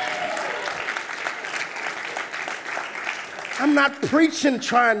 I'm not preaching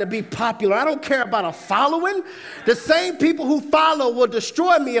trying to be popular. I don't care about a following. The same people who follow will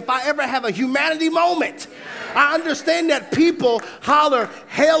destroy me if I ever have a humanity moment. I understand that people holler,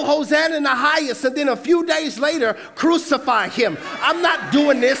 "Hail Hosanna in the highest," and then a few days later, crucify him. I'm not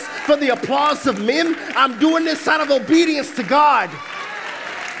doing this for the applause of men. I'm doing this out of obedience to God.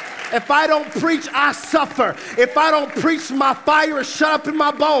 If I don't preach, I suffer. If I don't preach, my fire is shut up in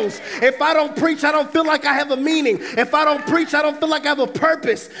my bones. If I don't preach, I don't feel like I have a meaning. If I don't preach, I don't feel like I have a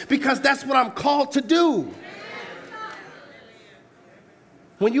purpose, because that's what I'm called to do.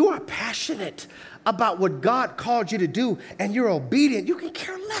 When you are passionate about what God called you to do and you're obedient, you can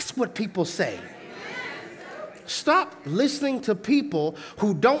care less what people say. Stop listening to people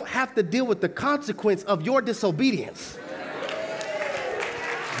who don't have to deal with the consequence of your disobedience.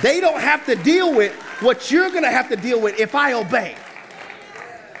 They don't have to deal with what you're going to have to deal with if I obey.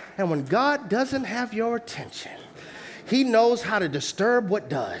 And when God doesn't have your attention, he knows how to disturb what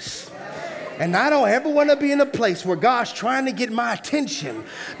does. And I don't ever want to be in a place where God's trying to get my attention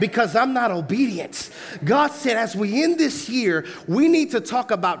because I'm not obedient. God said, as we end this year, we need to talk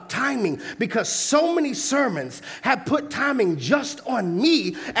about timing, because so many sermons have put timing just on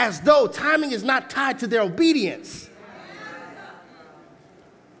me, as though timing is not tied to their obedience.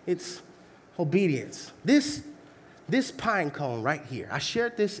 It's obedience. This pine cone right here, I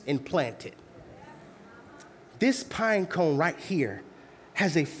shared this and planted. This pine cone right here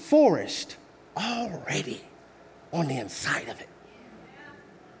has a forest already on the inside of it.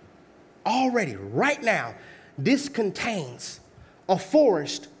 Already, right now, this contains a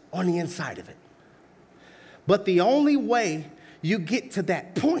forest on the inside of it. But the only way you get to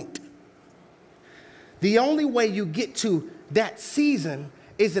that point, the only way you get to that season,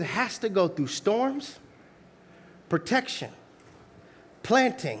 is it has to go through storms, protection,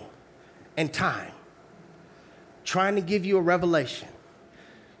 planting, and time. Trying to give you a revelation.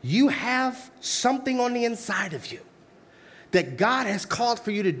 You have something on the inside of you that God has called for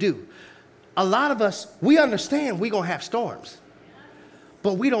you to do. A lot of us, we understand we're going to have storms,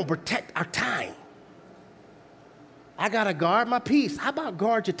 but we don't protect our time. I got to guard my peace. How about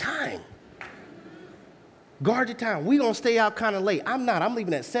guard your time? Guard your time. We're going to stay out kind of late. I'm not. I'm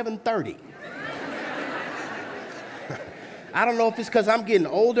leaving at 7:30. I don't know if it's because I'm getting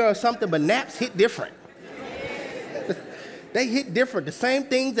older or something, but naps hit different. They hit different. The same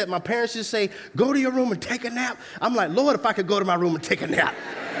things that my parents just say, go to your room and take a nap. I'm like, Lord, if I could go to my room and take a nap.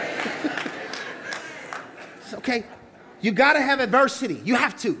 Okay, you got to have adversity. You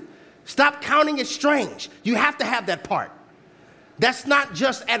have to. Stop counting it strange. You have to have that part. That's not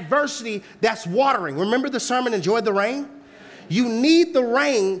just adversity, that's watering. Remember the sermon, Enjoy the Rain? You need the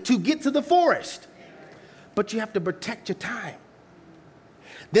rain to get to the forest, but you have to protect your time.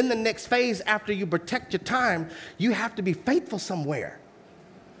 Then the next phase, after you protect your time, you have to be faithful somewhere.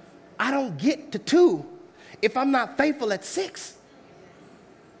 I don't get to 2 if I'm not faithful at 6.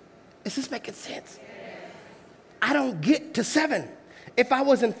 Is this making sense? I don't get to 7 if I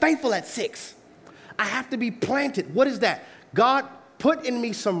wasn't faithful at 6. I have to be planted. What is that? God put in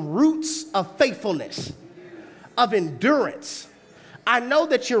me some roots of faithfulness, of endurance, I know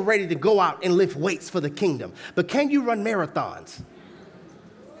that you're ready to go out and lift weights for the kingdom, but can you run marathons?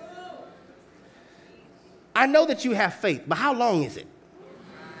 I know that you have faith, but how long is it?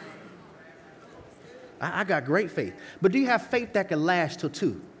 I got great faith, but do you have faith that can last till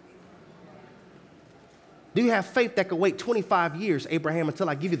 2? Do you have faith that can wait 25 years, Abraham, until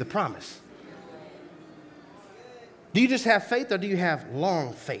I give you the promise? Do you just have faith, or do you have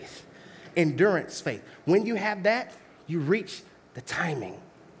long faith, endurance faith? When you have that, you reach the timing.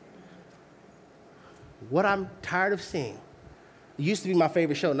 What I'm tired of seeing, it used to be my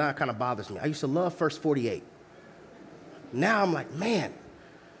favorite show, now it kind of bothers me. I used to love First 48. Now I'm like, man,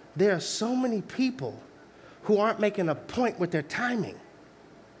 there are so many people who aren't making a point with their timing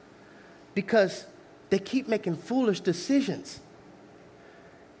because they keep making foolish decisions.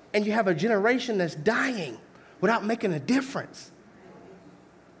 And you have a generation that's dying without making a difference.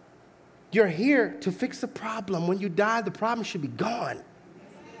 You're here to fix the problem. When you die, the problem should be gone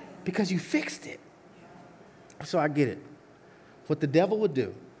because you fixed it. So I get it. What the devil would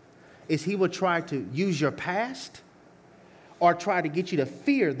do is he would try to use your past or try to get you to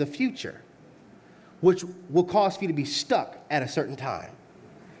fear the future, which will cause you to be stuck at a certain time.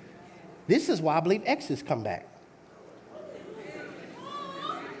 This is why I believe exes come back.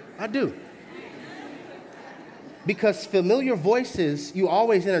 I do. Because familiar voices you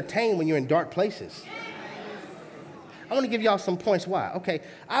always entertain when you're in dark places. I want to give y'all some points why. Okay,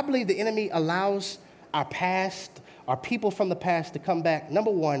 I believe the enemy allows our past, our people from the past to come back. Number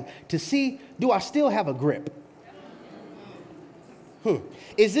one, to see, do I still have a grip?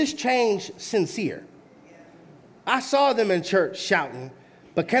 Is this change sincere? I saw them in church shouting,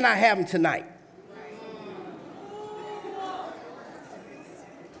 but can I have them tonight?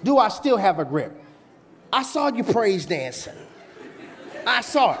 Do I still have a grip? I saw you praise dancing. I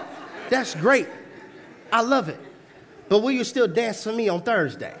saw it. That's great. I love it. But will you still dance for me on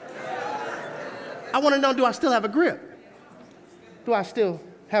Thursday? I want to know, do I still have a grip? Do I still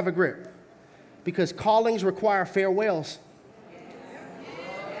have a grip? Because callings require farewells.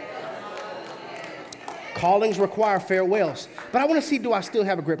 Callings require farewells. But I want to see, do I still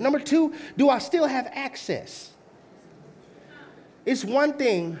have a grip? Number two, do I still have access? It's one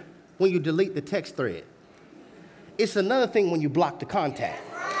thing when you delete the text thread. It's another thing when you block the contact.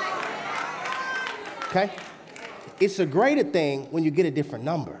 Okay? It's a greater thing when you get a different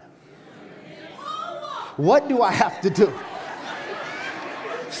number. What do I have to do?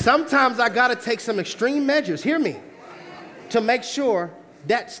 Sometimes I got to take some extreme measures, hear me, to make sure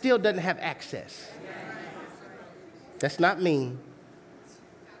that still doesn't have access. That's not mean.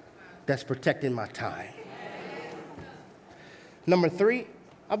 That's protecting my time. Number three,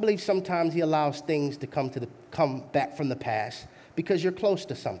 I believe sometimes he allows things to come back from the past because you're close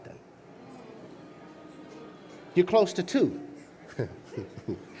to something. You're close to 2.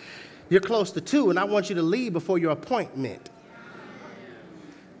 You're close to 2, and I want you to leave before your appointment.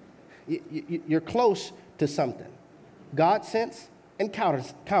 You're close to something. God sense and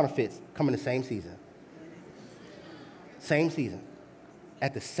counterfeits come in the same season. Same season.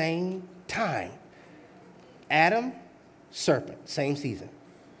 At the same time. Adam, serpent, same season.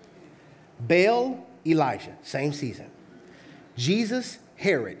 Baal, Elijah, same season. Jesus,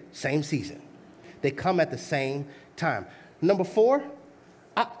 Herod, same season. They come at the same time. Number 4,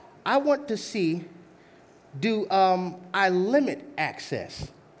 I want to see, do I limit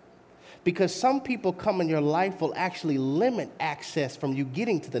access? Because some people come in your life will actually limit access from you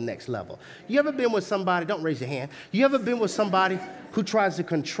getting to the next level. You ever been with somebody, don't raise your hand, you ever been with somebody who tries to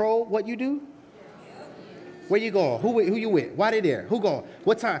control what you do? Where you going? Who you with? Why they there? Who going?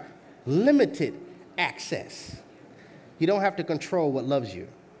 What time? Limited access. You don't have to control what loves you.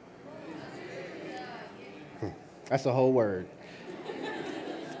 That's a whole word.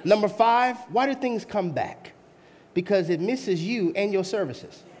 Number 5, why do things come back? Because it misses you and your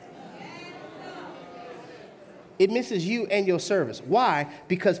services. It misses you and your service. Why?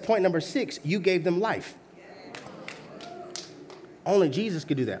 Because point number 6, you gave them life. Only Jesus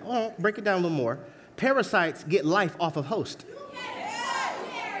could do that. Oh, break it down a little more. Parasites get life off of host.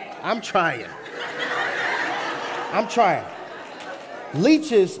 I'm trying.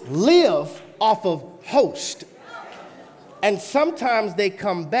 Leeches live off of host. And sometimes they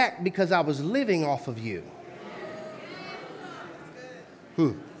come back because I was living off of you.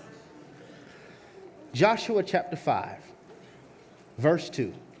 Joshua chapter 5, verse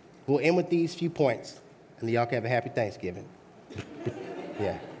 2. We'll end with these few points, and y'all can have a happy Thanksgiving.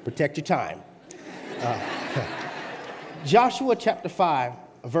 Yeah, protect your time. Joshua chapter 5,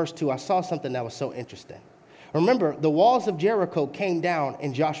 verse 2, I saw something that was so interesting. Remember, the walls of Jericho came down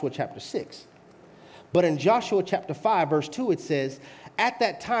in Joshua chapter 6. But in Joshua chapter 5, verse 2, it says, at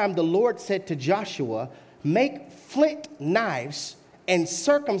that time the Lord said to Joshua, make flint knives and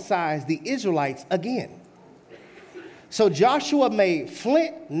circumcise the Israelites again. So Joshua made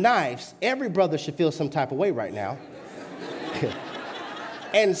flint knives. Every brother should feel some type of way right now.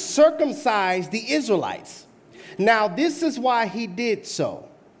 And circumcise the Israelites. Now, this is why he did so.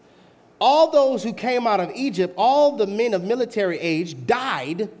 All those who came out of Egypt, all the men of military age,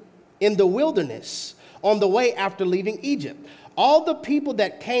 died in the wilderness on the way after leaving Egypt. All the people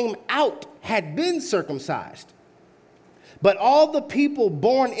that came out had been circumcised. But all the people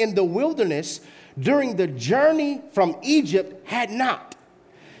born in the wilderness during the journey from Egypt had not.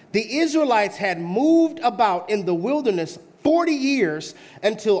 The Israelites had moved about in the wilderness 40 years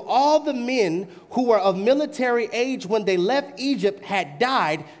until all the men who were of military age when they left Egypt had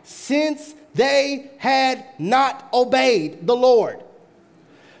died, since they had not obeyed the Lord.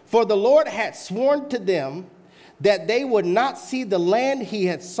 For the Lord had sworn to them that they would not see the land he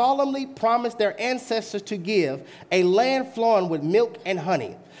had solemnly promised their ancestors to give, a land flowing with milk and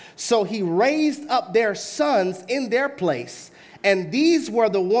honey. So he raised up their sons in their place, and these were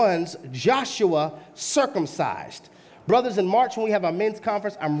the ones Joshua circumcised. Brothers, in March when we have our men's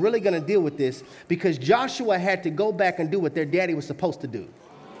conference, I'm really going to deal with this because Joshua had to go back and do what their daddy was supposed to do.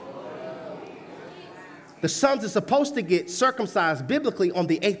 The sons are supposed to get circumcised biblically on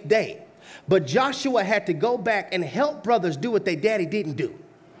the 8th day. But Joshua had to go back and help brothers do what their daddy didn't do.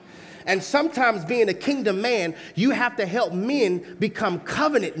 And sometimes being a kingdom man, you have to help men become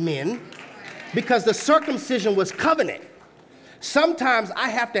covenant men because the circumcision was covenant. Sometimes I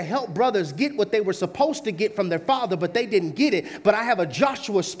have to help brothers get what they were supposed to get from their father, but they didn't get it. But I have a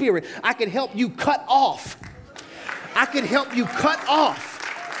Joshua spirit. I can help you cut off. I can help you cut off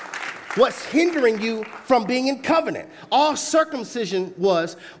what's hindering you from being in covenant. All circumcision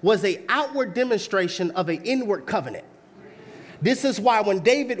was an outward demonstration of an inward covenant. This is why when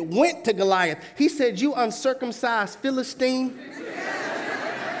David went to Goliath, he said, you uncircumcised Philistine.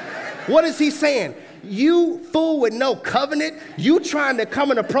 What is he saying? You fool with no covenant, you trying to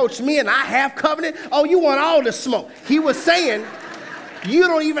come and approach me and I have covenant? Oh, you want all the smoke. He was saying, you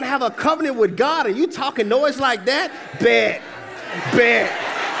don't even have a covenant with God and you talking noise like that? Bet.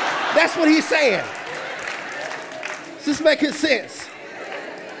 That's what he's saying. Is this making sense?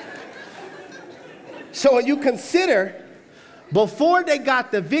 So when you consider, before they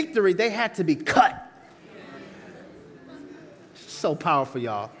got the victory, they had to be cut. So powerful,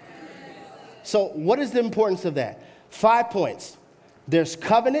 y'all. So what is the importance of that? 5 points. There's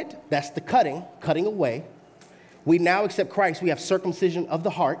covenant, that's the cutting away. We now accept Christ, we have circumcision of the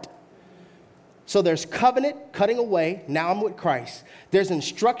heart. So there's covenant, cutting away, now I'm with Christ. There's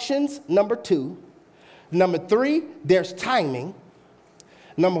instructions, number 2. Number 3, there's timing.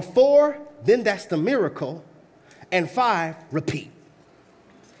 Number 4, then that's the miracle. And 5, repeat.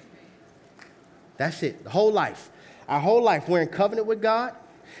 That's it, the whole life. Our whole life, we're in covenant with God.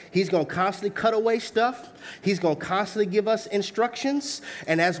 He's going to constantly cut away stuff. He's going to constantly give us instructions.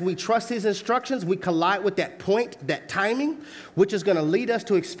 And as we trust his instructions, we collide with that point, that timing, which is going to lead us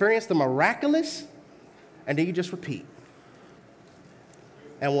to experience the miraculous. And then you just repeat.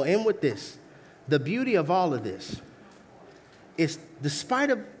 And we'll end with this. The beauty of all of this is, despite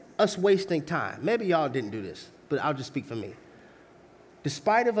of us wasting time, maybe y'all didn't do this, but I'll just speak for me.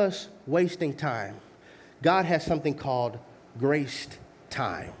 Despite of us wasting time, God has something called graced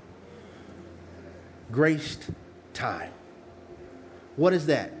time. Graced time. What is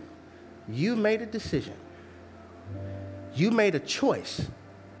that? You made a decision. You made a choice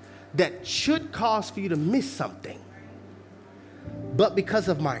that should cause for you to miss something. But because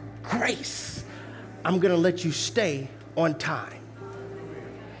of my grace, I'm going to let you stay on time.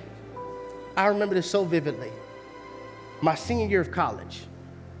 I remember this so vividly. My senior year of college,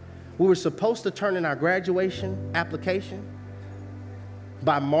 we were supposed to turn in our graduation application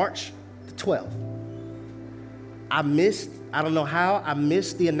by March the 12th. I don't know how, I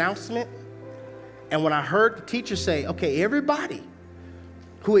missed the announcement. And when I heard the teacher say, okay, everybody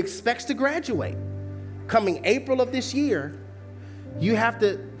who expects to graduate coming April of this year,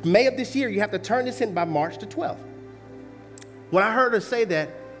 May of this year, you have to turn this in by March the 12th. When I heard her say that,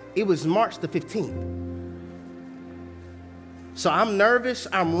 it was March the 15th. So I'm nervous.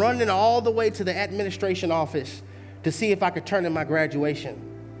 I'm running all the way to the administration office to see if I could turn in my graduation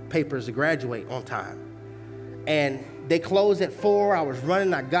papers to graduate on time. And they closed at 4. I was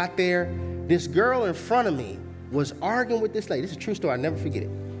running. I got there. This girl in front of me was arguing with this lady. This is a true story. I'll never forget it.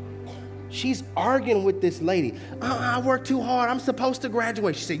 She's arguing with this lady. I worked too hard. I'm supposed to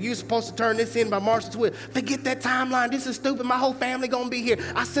graduate. She said, you're supposed to turn this in by March the 12th. Forget that timeline. This is stupid. My whole family going to be here.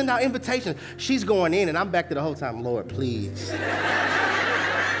 I send out invitations. She's going in, and I'm back to the whole time, Lord, please.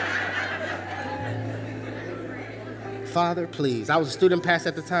 Father, please. I was a student pastor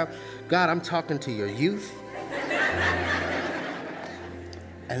at the time. God, I'm talking to your youth.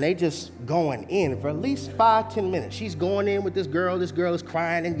 And they just going in for at least 5-10 minutes. She's going in with this girl. This girl is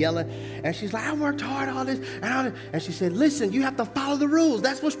crying and yelling. And she's like, I worked hard, all this. And she said, listen, you have to follow the rules.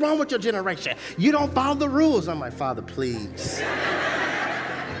 That's what's wrong with your generation. You don't follow the rules. I'm like, Father, please.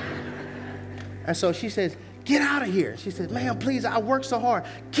 And so she says, get out of here. She says, ma'am, please, I worked so hard.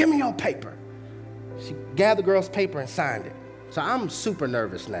 Give me your paper. She gathered the girl's paper and signed it. So I'm super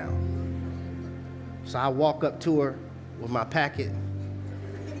nervous now. So I walk up to her with my packet.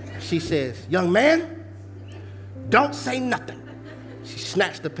 She says, young man, don't say nothing. She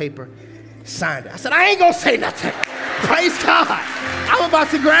snatched the paper, signed it. I said, I ain't gonna say nothing. Praise God. I'm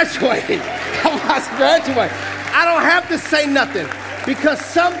about to graduate. I don't have to say nothing because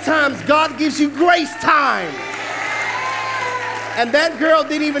sometimes God gives you grace time. And that girl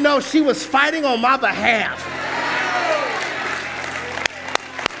didn't even know she was fighting on my behalf.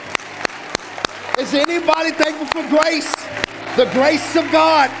 Is anybody thankful for grace? The grace of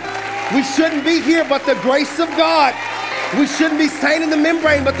God. We shouldn't be here, but the grace of God. We shouldn't be staying in the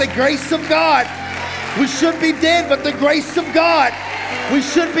membrane, but the grace of God. We should be dead, but the grace of God. We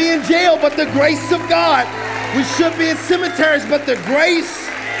should be in jail, but the grace of God. We should be in cemeteries, but the grace.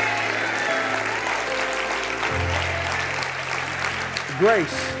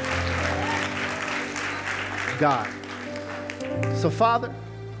 Grace. God. So, Father,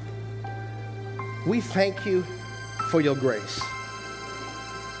 we thank you for your grace.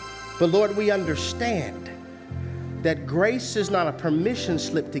 But Lord, we understand that grace is not a permission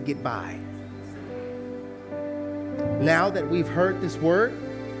slip to get by. Now that we've heard this word,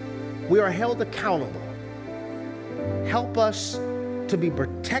 we are held accountable. Help us to be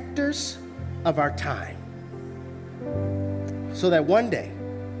protectors of our time, so that one day,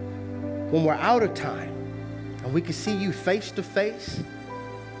 when we're out of time and we can see you face to face,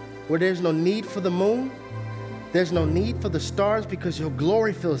 where there's no need for the moon, there's no need for the stars because your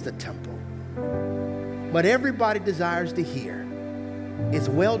glory fills the temple. What everybody desires to hear is,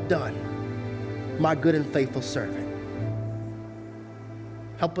 well done, my good and faithful servant.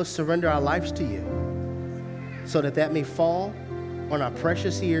 Help us surrender our lives to you so that that may fall on our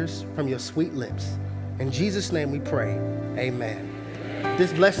precious ears from your sweet lips. In Jesus' name we pray, amen.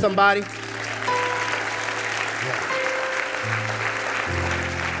 This bless somebody. Yeah.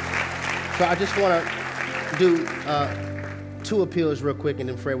 So I just want to do 2 appeals real quick, and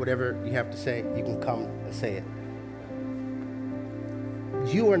then Fred, whatever you have to say, you can come and say it.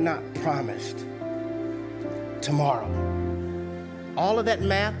 You are not promised tomorrow. All of that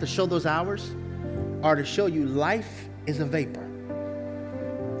math to show those hours are to show you life is a vapor.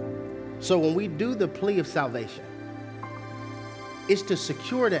 So when we do the plea of salvation, it's to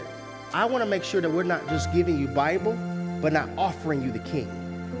secure that I want to make sure that we're not just giving you Bible, but not offering you the King.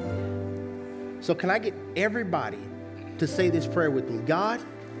 So can I get everybody to say this prayer with me? God,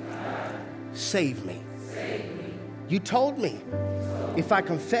 save me. You told me if I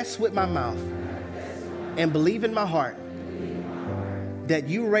confess with my mouth and believe in my heart that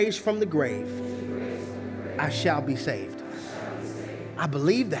you raised from the grave, I shall be saved. I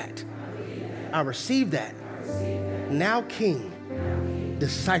believe that. I receive that. Now, King,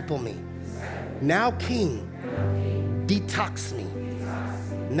 disciple me. Now, King, detox me.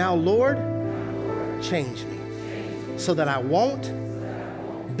 Now, Lord, change me so that I won't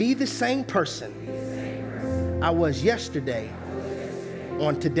be the same person I was yesterday,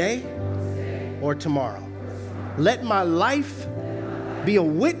 on today, or tomorrow. Let my life be a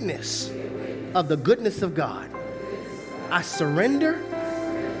witness of the goodness of God. I surrender,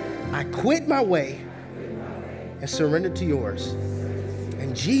 I quit my way, and surrender to yours.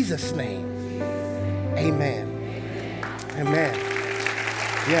 In Jesus' name, amen. Amen.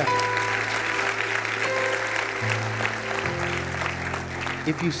 Yeah.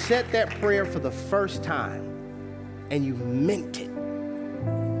 If you said that prayer for the first time and you meant it,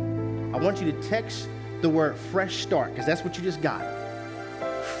 I want you to text the word fresh start, because that's what you just got.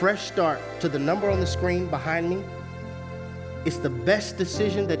 Fresh start to the number on the screen behind me. It's the best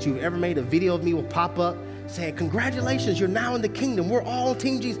decision that you've ever made. A video of me will pop up saying, congratulations, you're now in the kingdom. We're all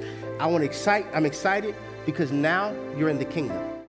Team Jesus. I'm excited because now you're in the kingdom.